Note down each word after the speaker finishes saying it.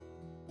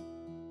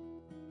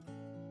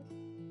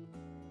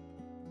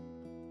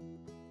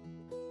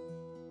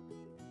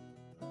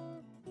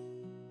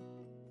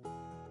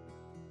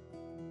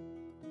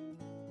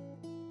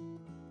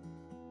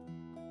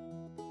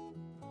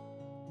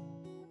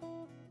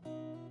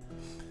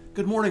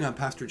Good morning, I'm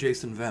Pastor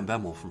Jason Van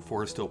Bemmel from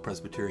Forest Hill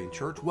Presbyterian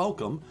Church.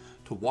 Welcome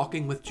to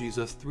Walking with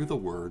Jesus Through the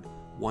Word,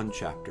 one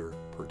chapter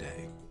per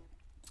day.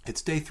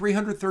 It's day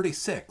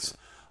 336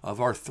 of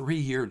our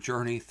 3-year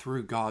journey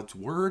through God's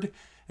Word,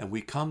 and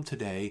we come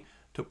today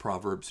to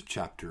Proverbs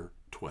chapter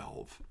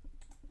 12.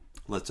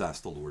 Let's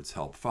ask the Lord's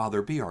help.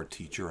 Father, be our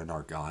teacher and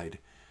our guide.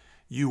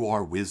 You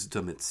are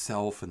wisdom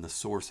itself and the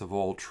source of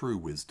all true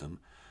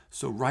wisdom.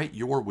 So write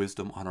your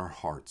wisdom on our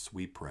hearts,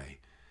 we pray.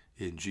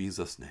 In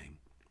Jesus' name.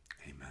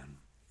 Amen.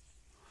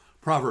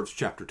 Proverbs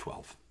chapter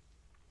 12.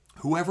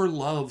 Whoever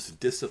loves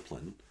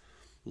discipline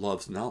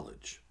loves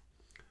knowledge,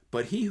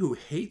 but he who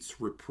hates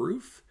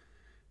reproof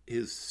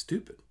is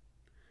stupid.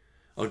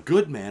 A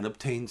good man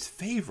obtains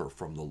favor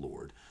from the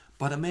Lord,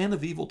 but a man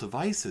of evil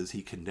devices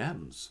he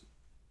condemns.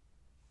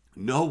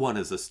 No one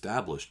is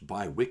established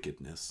by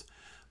wickedness,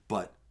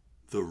 but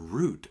the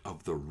root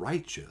of the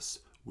righteous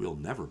will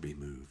never be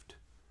moved.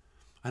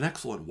 An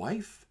excellent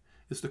wife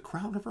is the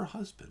crown of her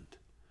husband,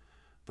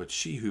 but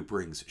she who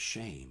brings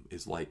shame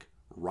is like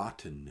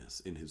rottenness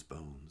in his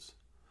bones.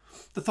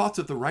 The thoughts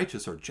of the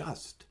righteous are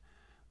just.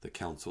 The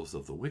counsels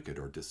of the wicked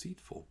are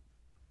deceitful.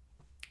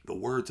 The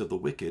words of the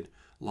wicked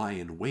lie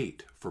in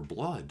wait for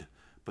blood,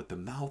 but the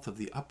mouth of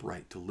the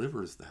upright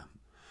delivers them.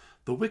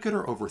 The wicked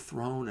are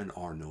overthrown and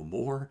are no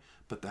more,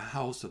 but the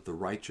house of the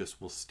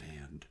righteous will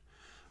stand.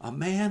 A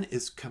man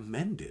is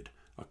commended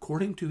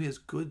according to his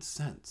good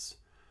sense,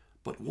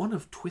 but one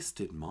of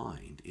twisted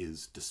mind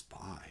is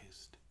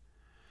despised.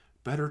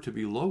 Better to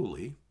be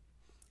lowly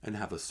and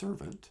have a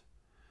servant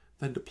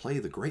than to play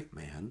the great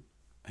man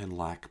and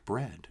lack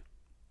bread.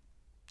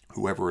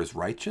 Whoever is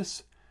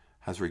righteous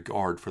has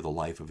regard for the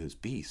life of his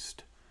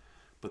beast,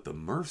 but the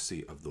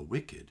mercy of the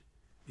wicked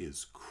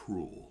is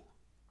cruel.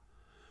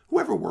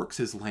 Whoever works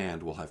his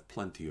land will have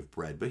plenty of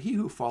bread, but he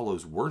who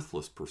follows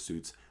worthless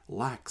pursuits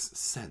lacks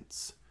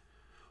sense.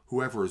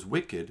 Whoever is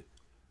wicked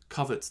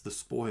covets the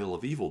spoil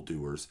of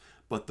evildoers,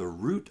 but the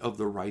root of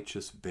the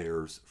righteous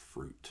bears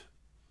fruit.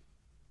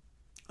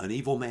 An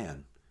evil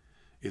man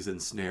is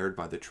ensnared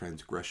by the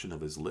transgression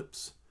of his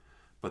lips,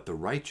 but the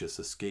righteous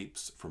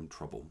escapes from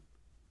trouble.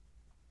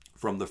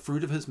 From the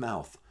fruit of his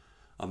mouth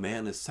a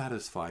man is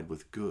satisfied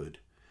with good,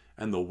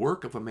 and the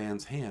work of a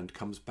man's hand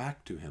comes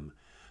back to him.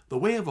 The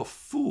way of a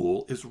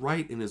fool is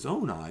right in his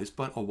own eyes,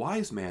 but a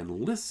wise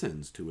man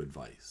listens to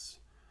advice.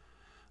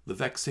 The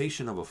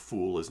vexation of a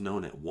fool is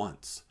known at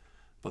once,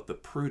 but the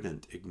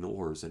prudent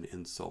ignores an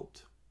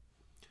insult.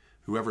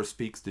 Whoever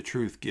speaks the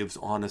truth gives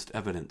honest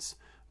evidence,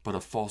 but a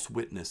false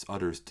witness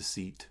utters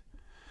deceit.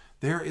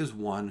 There is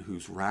one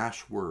whose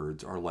rash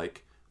words are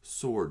like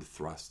sword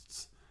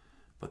thrusts,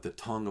 but the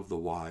tongue of the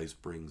wise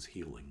brings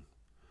healing.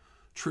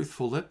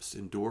 Truthful lips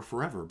endure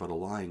forever, but a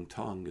lying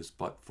tongue is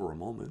but for a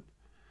moment.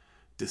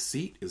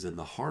 Deceit is in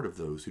the heart of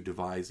those who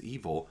devise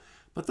evil,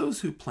 but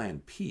those who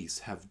plan peace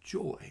have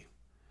joy.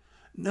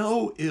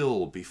 No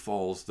ill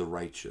befalls the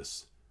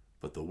righteous,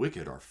 but the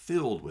wicked are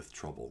filled with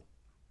trouble.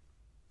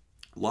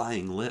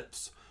 Lying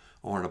lips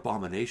are an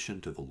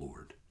abomination to the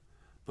Lord,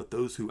 but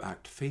those who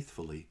act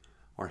faithfully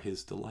are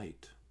his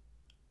delight.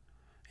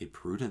 A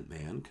prudent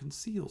man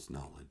conceals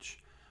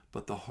knowledge,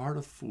 but the heart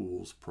of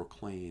fools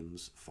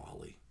proclaims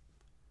folly.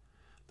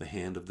 The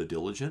hand of the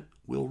diligent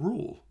will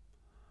rule,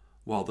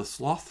 while the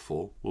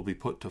slothful will be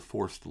put to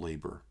forced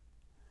labor.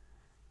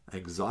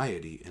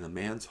 Anxiety in a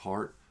man's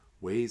heart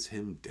weighs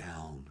him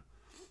down,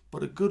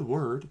 but a good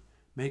word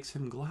makes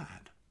him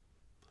glad.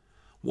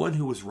 One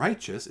who is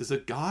righteous is a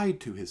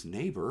guide to his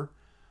neighbor,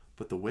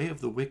 but the way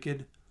of the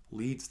wicked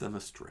leads them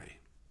astray.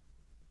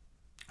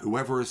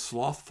 Whoever is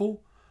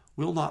slothful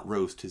will not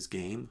roast his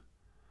game,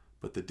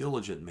 but the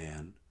diligent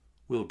man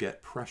will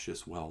get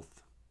precious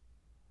wealth.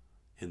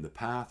 In the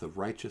path of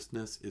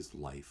righteousness is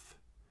life,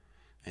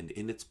 and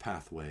in its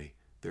pathway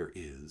there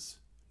is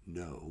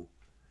no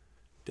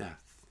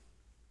death.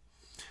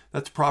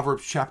 That's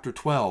Proverbs chapter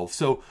 12.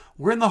 So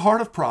we're in the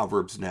heart of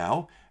Proverbs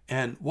now,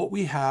 and what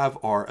we have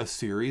are a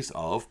series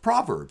of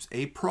proverbs.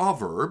 A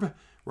proverb,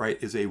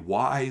 right, is a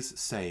wise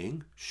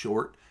saying,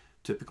 short,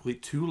 typically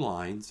 2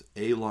 lines,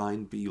 A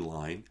line, B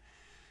line,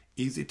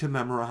 easy to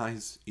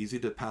memorize, easy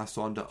to pass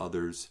on to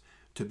others,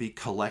 to be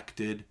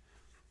collected.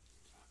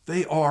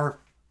 They are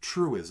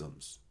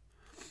truisms.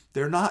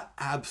 They're not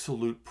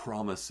absolute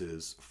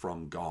promises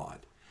from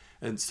God.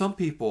 And some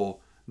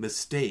people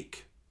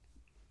mistake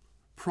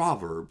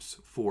proverbs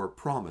for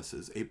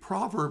promises. A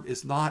proverb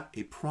is not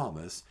a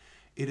promise.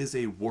 It is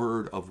a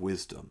word of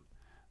wisdom.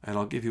 And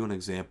I'll give you an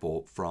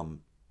example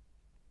from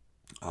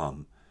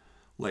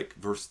like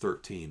verse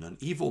 13. An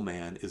evil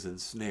man is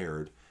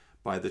ensnared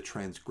by the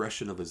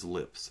transgression of his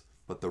lips,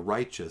 but the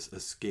righteous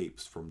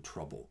escapes from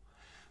trouble.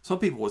 Some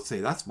people would say,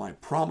 that's my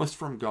promise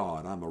from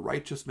God. I'm a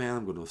righteous man.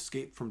 I'm going to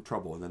escape from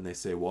trouble. And then they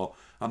say, well,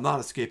 I'm not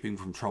escaping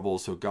from trouble,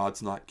 so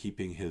God's not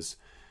keeping his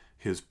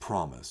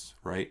promise,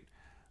 right?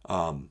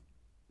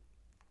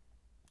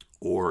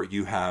 Or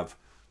you have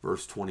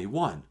verse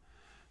 21.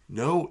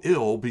 No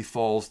ill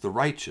befalls the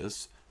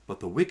righteous,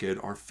 but the wicked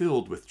are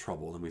filled with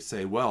trouble. And we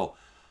say, well,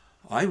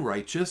 I'm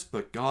righteous,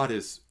 but God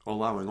is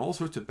allowing all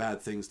sorts of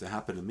bad things to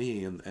happen to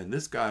me. And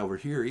this guy over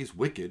here, he's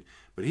wicked,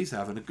 but he's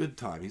having a good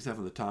time. He's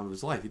having the time of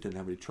his life. He didn't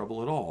have any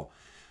trouble at all.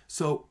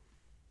 So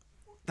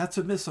that's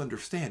a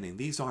misunderstanding.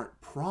 These aren't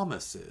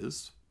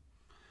promises.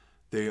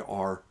 They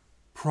are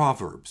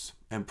proverbs.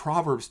 And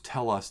proverbs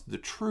tell us the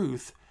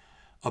truth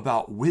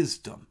about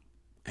wisdom.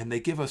 And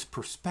they give us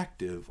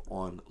perspective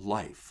on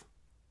life.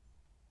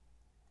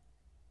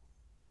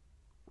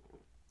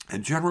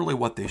 And generally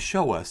what they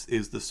show us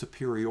is the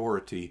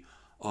superiority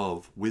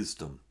of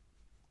wisdom,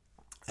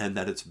 and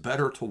that it's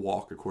better to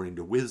walk according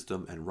to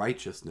wisdom and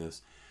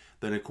righteousness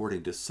than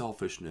according to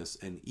selfishness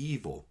and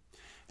evil.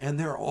 And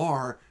there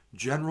are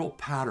general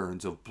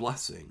patterns of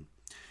blessing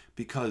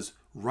because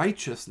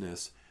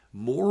righteousness,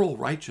 moral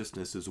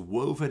righteousness, is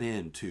woven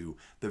into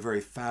the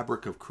very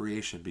fabric of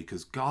creation,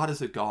 because God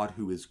is a God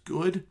who is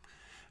good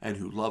and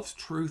who loves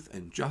truth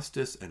and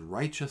justice and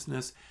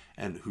righteousness,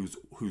 and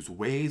whose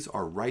ways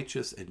are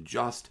righteous and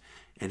just,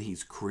 and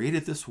he's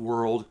created this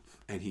world,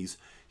 and he's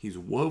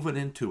woven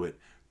into it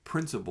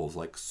principles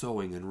like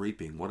sowing and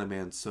reaping. What a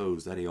man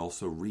sows, that he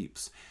also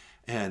reaps.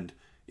 And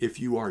if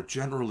you are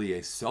generally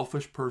a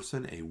selfish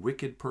person, a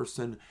wicked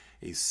person,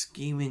 a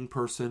scheming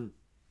person,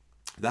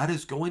 that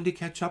is going to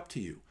catch up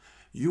to you.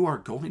 You are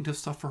going to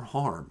suffer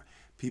harm.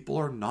 People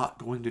are not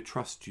going to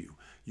trust you.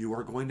 You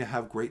are going to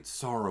have great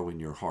sorrow in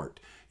your heart.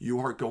 You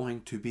are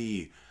going to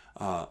be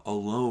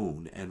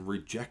alone and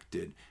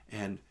rejected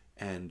and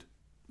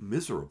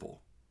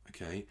miserable.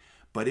 Okay?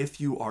 But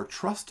if you are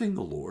trusting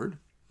the Lord,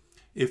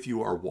 if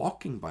you are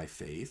walking by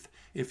faith,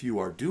 if you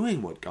are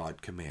doing what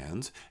God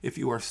commands, if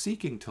you are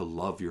seeking to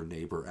love your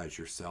neighbor as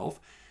yourself,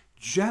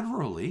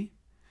 generally,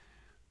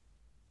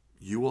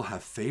 you will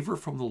have favor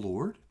from the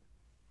Lord.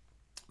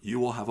 You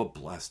will have a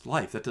blessed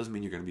life. That doesn't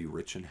mean you're going to be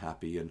rich and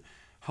happy and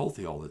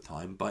healthy all the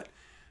time, but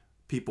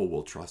people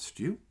will trust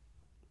you.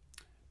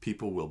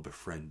 People will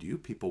befriend you.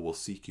 People will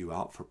seek you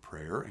out for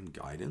prayer and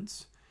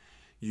guidance.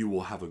 You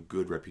will have a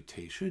good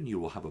reputation. You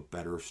will have a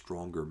better,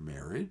 stronger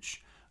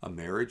marriage. A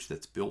marriage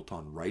that's built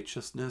on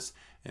righteousness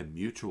and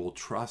mutual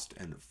trust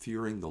and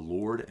fearing the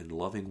Lord and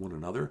loving one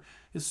another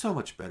is so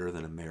much better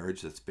than a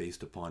marriage that's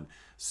based upon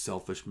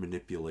selfish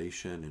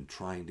manipulation and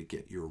trying to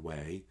get your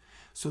way.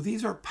 So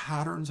these are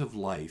patterns of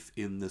life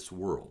in this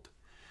world.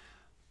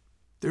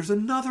 There's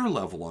another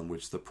level on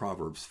which the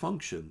Proverbs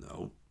function,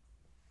 though,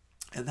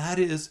 and that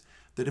is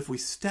that if we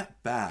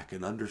step back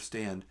and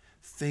understand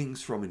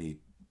things from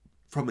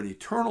an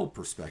eternal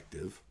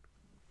perspective,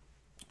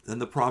 then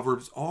the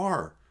Proverbs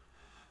are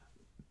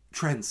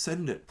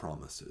transcendent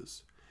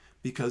promises,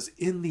 because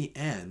in the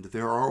end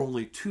there are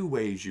only two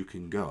ways you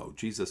can go.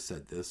 Jesus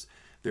said this: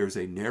 there's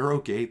a narrow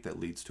gate that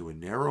leads to a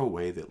narrow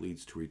way that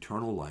leads to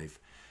eternal life,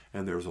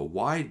 and there's a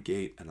wide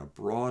gate and a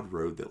broad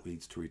road that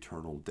leads to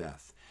eternal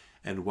death.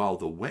 And while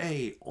the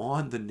way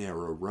on the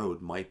narrow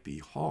road might be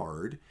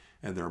hard,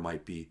 and there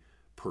might be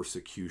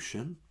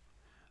persecution,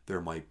 there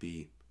might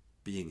be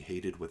being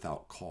hated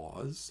without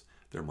cause,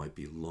 there might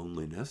be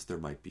loneliness, there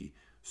might be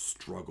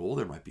struggle,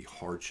 there might be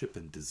hardship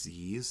and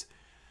disease,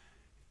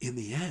 in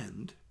the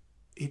end,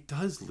 it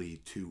does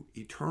lead to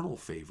eternal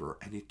favor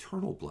and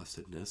eternal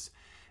blessedness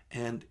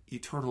and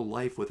eternal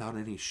life without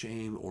any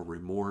shame or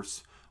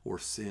remorse or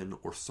sin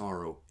or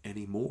sorrow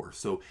anymore.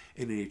 So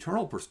in an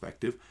eternal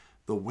perspective,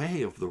 the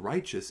way of the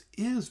righteous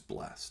is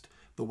blessed.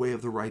 The way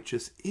of the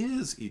righteous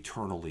is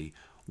eternally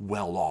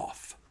well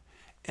off.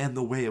 And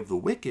the way of the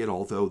wicked,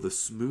 although the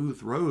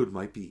smooth road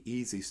might be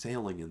easy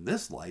sailing in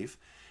this life,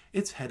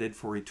 it's headed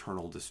for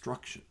eternal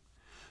destruction.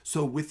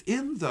 So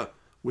within the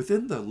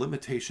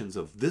limitations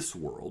of this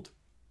world,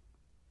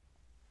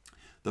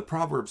 the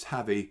Proverbs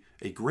have a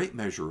great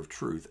measure of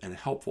truth and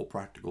helpful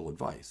practical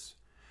advice.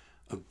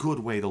 A good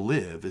way to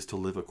live is to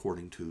live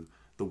according to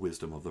the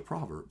wisdom of the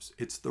Proverbs.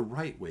 It's the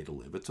right way to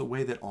live. It's a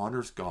way that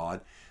honors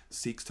God,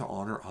 seeks to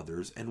honor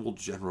others, and will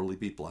generally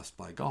be blessed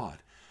by God.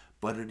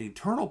 But in an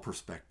eternal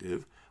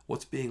perspective,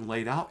 what's being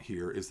laid out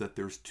here is that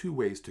there's two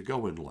ways to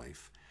go in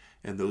life,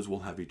 and those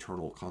will have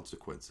eternal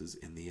consequences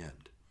in the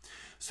end.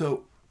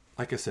 So,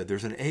 like I said,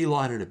 there's an A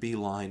line and a B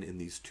line in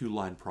these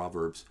two-line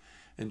Proverbs,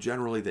 and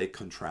generally they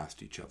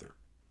contrast each other.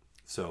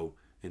 So,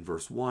 in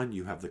verse 1,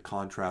 you have the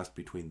contrast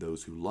between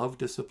those who love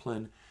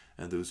discipline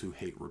and those who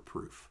hate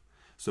reproof.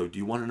 So, do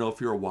you want to know if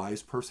you're a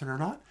wise person or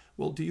not?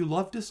 Well, do you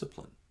love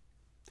discipline?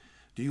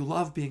 Do you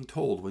love being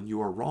told when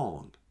you are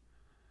wrong,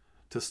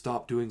 to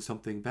stop doing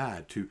something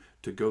bad, to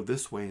go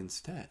this way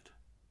instead?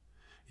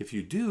 If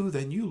you do,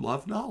 then you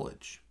love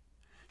knowledge.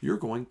 You're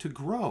going to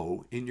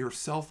grow in your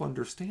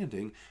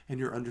self-understanding and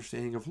your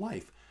understanding of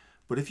life.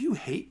 But if you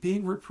hate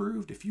being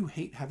reproved, if you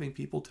hate having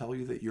people tell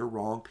you that you're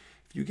wrong,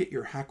 if you get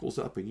your hackles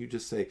up and you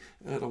just say,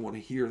 I don't want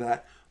to hear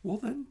that, well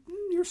then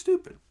you're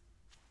stupid.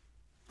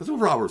 That's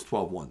what Proverbs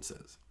 12:1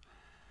 says.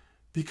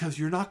 Because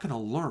you're not going to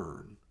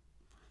learn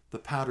the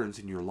patterns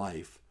in your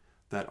life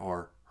that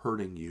are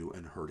hurting you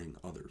and hurting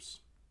others.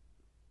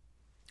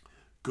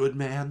 Good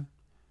man,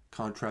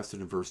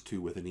 contrasted in verse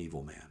 2 with an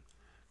evil man.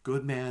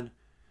 Good man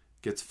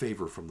gets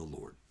favor from the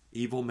Lord.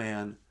 Evil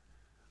man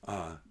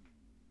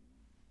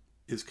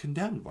is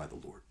condemned by the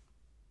Lord.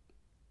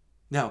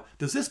 Now,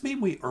 does this mean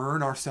we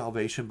earn our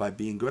salvation by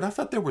being good? I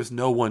thought there was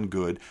no one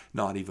good,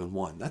 not even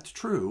one. That's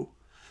true.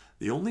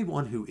 The only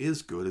one who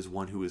is good is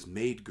one who is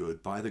made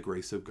good by the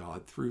grace of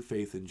God through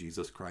faith in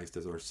Jesus Christ,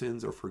 as our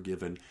sins are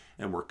forgiven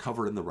and we're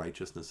covered in the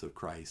righteousness of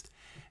Christ.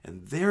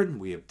 And then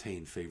we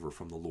obtain favor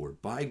from the Lord.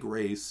 By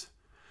grace,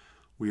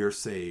 we are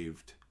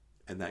saved,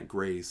 and that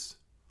grace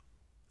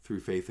through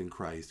faith in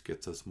Christ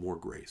gets us more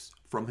grace.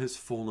 From his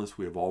fullness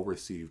we have all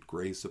received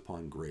grace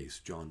upon grace,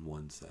 John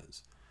 1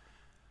 says.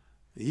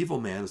 The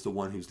evil man is the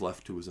one who's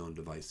left to his own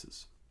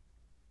devices,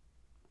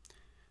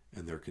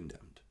 and they're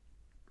condemned.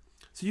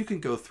 So you can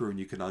go through and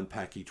you can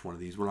unpack each one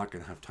of these. We're not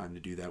going to have time to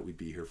do that. We'd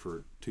be here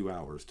for 2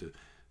 hours to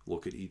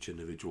look at each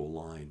individual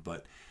line.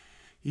 But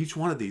each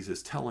one of these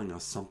is telling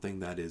us something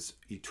that is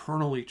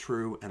eternally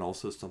true and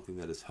also something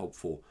that is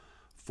helpful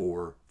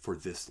for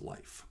this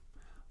life.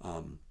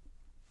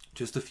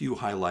 Just a few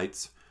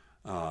highlights.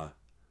 A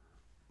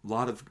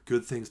lot of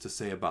good things to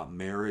say about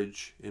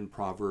marriage in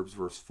Proverbs,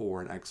 verse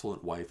 4. An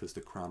excellent wife is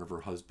the crown of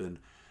her husband,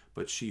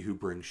 but she who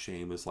brings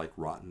shame is like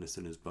rottenness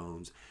in his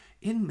bones.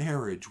 In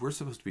marriage, we're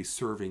supposed to be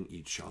serving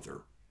each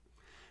other.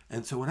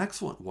 And so an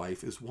excellent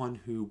wife is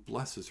one who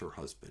blesses her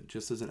husband,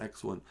 just as an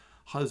excellent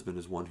husband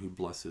is one who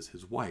blesses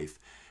his wife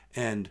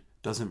and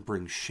doesn't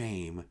bring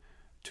shame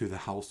to the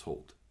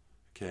household.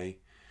 Okay?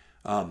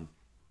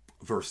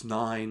 Verse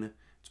 9,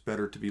 it's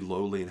better to be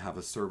lowly and have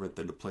a servant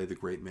than to play the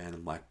great man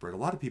and lack bread. A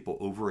lot of people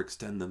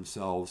overextend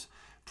themselves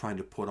trying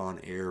to put on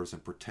airs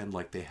and pretend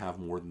like they have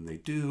more than they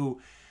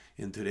do.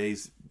 In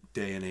today's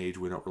day and age,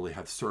 we don't really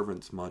have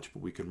servants much,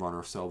 but we can run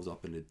ourselves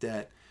up into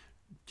debt,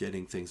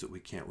 getting things that we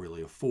can't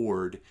really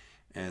afford.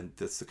 And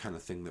that's the kind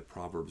of thing that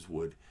Proverbs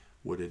would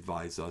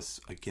advise us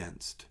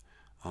against.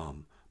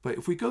 But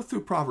if we go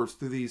through Proverbs,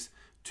 through these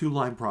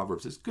 2-line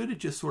Proverbs, it's good to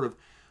just sort of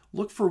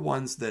look for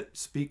ones that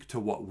speak to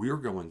what we're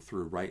going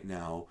through right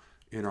now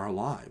in our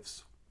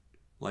lives.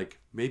 Like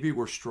maybe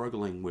we're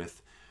struggling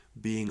with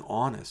being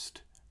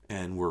honest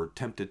and we're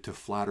tempted to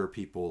flatter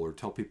people or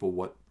tell people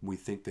what we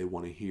think they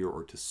want to hear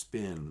or to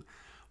spin.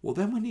 Well,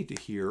 then we need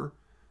to hear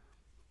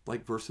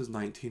like verses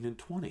 19 and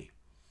 20.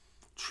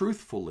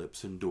 Truthful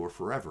lips endure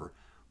forever,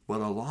 but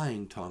a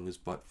lying tongue is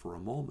but for a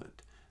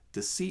moment.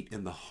 Deceit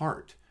in the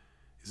heart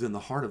is in the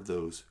heart of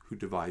those who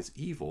devise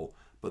evil,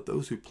 but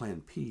those who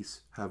plan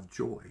peace have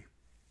joy.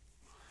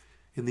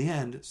 In the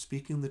end,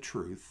 speaking the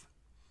truth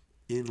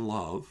in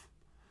love,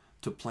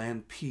 to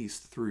plan peace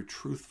through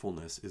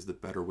truthfulness is the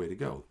better way to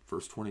go.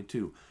 Verse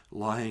 22,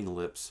 lying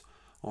lips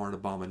are an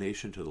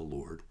abomination to the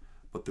Lord,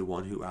 but the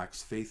one who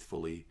acts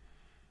faithfully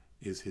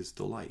is his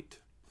delight.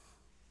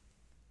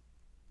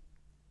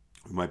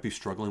 We might be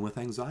struggling with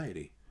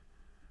anxiety.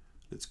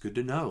 It's good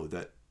to know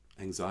that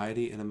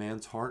anxiety in a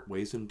man's heart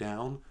weighs him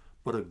down,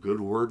 but a good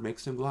word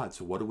makes him glad.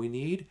 So what do we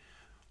need?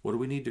 What do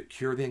we need to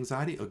cure the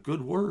anxiety? A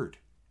good word.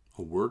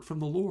 A word from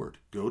the Lord.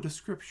 Go to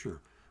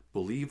Scripture.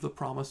 Believe the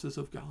promises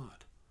of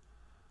God.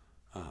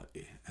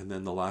 And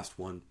then the last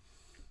one,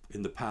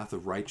 in the path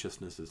of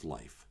righteousness is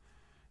life.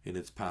 In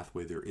its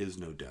pathway there is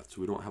no death.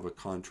 So we don't have a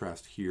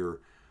contrast here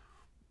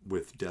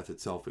with death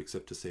itself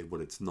except to say what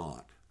it's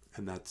not.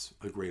 And that's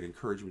a great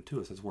encouragement to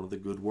us. That's one of the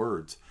good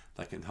words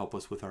that can help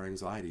us with our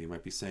anxiety. You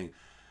might be saying,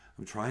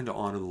 I'm trying to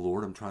honor the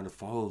Lord, I'm trying to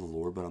follow the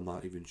Lord, but I'm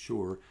not even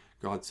sure.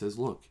 God says,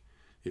 look,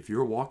 if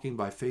you're walking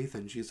by faith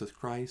in Jesus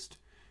Christ,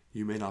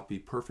 you may not be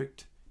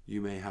perfect,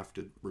 you may have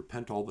to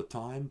repent all the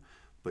time,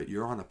 but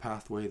you're on a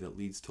pathway that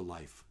leads to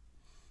life.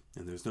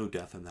 And there's no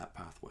death in that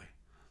pathway.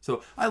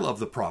 So I love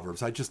the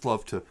Proverbs. I just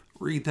love to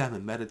read them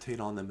and meditate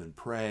on them and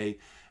pray.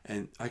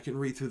 And I can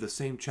read through the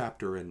same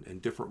chapter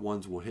and different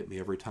ones will hit me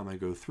every time I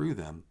go through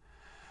them.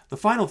 The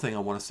final thing I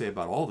want to say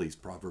about all these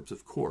Proverbs,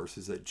 of course,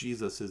 is that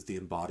Jesus is the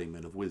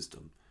embodiment of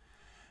wisdom.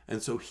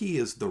 And so he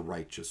is the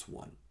righteous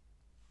one.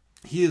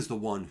 He is the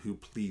one who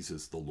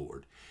pleases the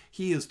Lord.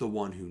 He is the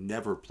one who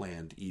never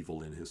planned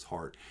evil in his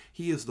heart.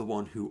 He is the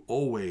one who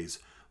always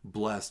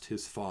blessed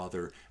his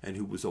Father and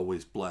who was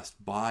always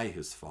blessed by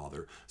his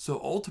Father. So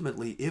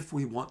ultimately, if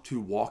we want to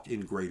walk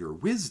in greater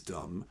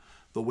wisdom,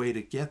 the way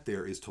to get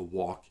there is to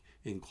walk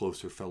in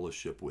closer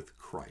fellowship with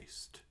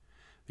Christ,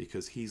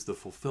 because he's the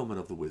fulfillment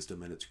of the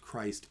wisdom, and it's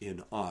Christ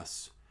in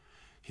us,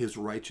 his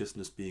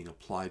righteousness being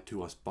applied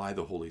to us by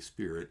the Holy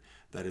Spirit,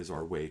 that is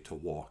our way to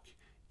walk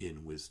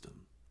in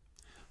wisdom.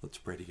 Let's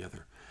pray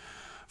together.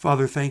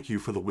 Father, thank you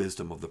for the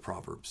wisdom of the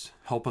Proverbs.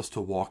 Help us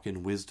to walk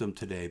in wisdom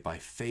today by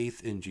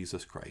faith in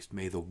Jesus Christ.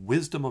 May the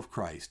wisdom of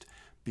Christ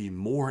be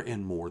more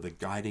and more the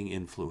guiding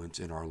influence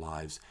in our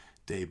lives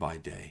day by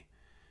day.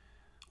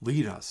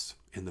 Lead us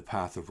in the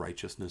path of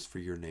righteousness for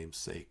your name's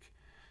sake,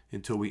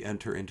 until we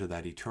enter into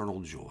that eternal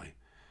joy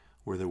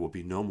where there will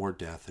be no more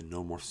death and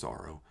no more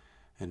sorrow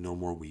and no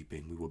more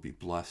weeping. We will be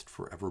blessed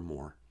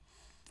forevermore.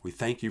 We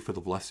thank you for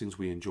the blessings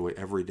we enjoy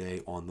every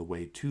day on the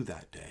way to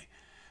that day.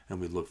 And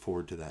we look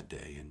forward to that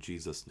day. In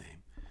Jesus'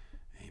 name,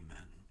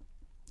 amen.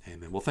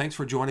 Amen. Well, thanks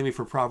for joining me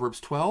for Proverbs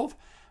 12.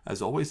 As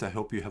always, I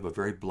hope you have a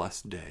very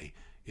blessed day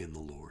in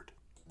the Lord.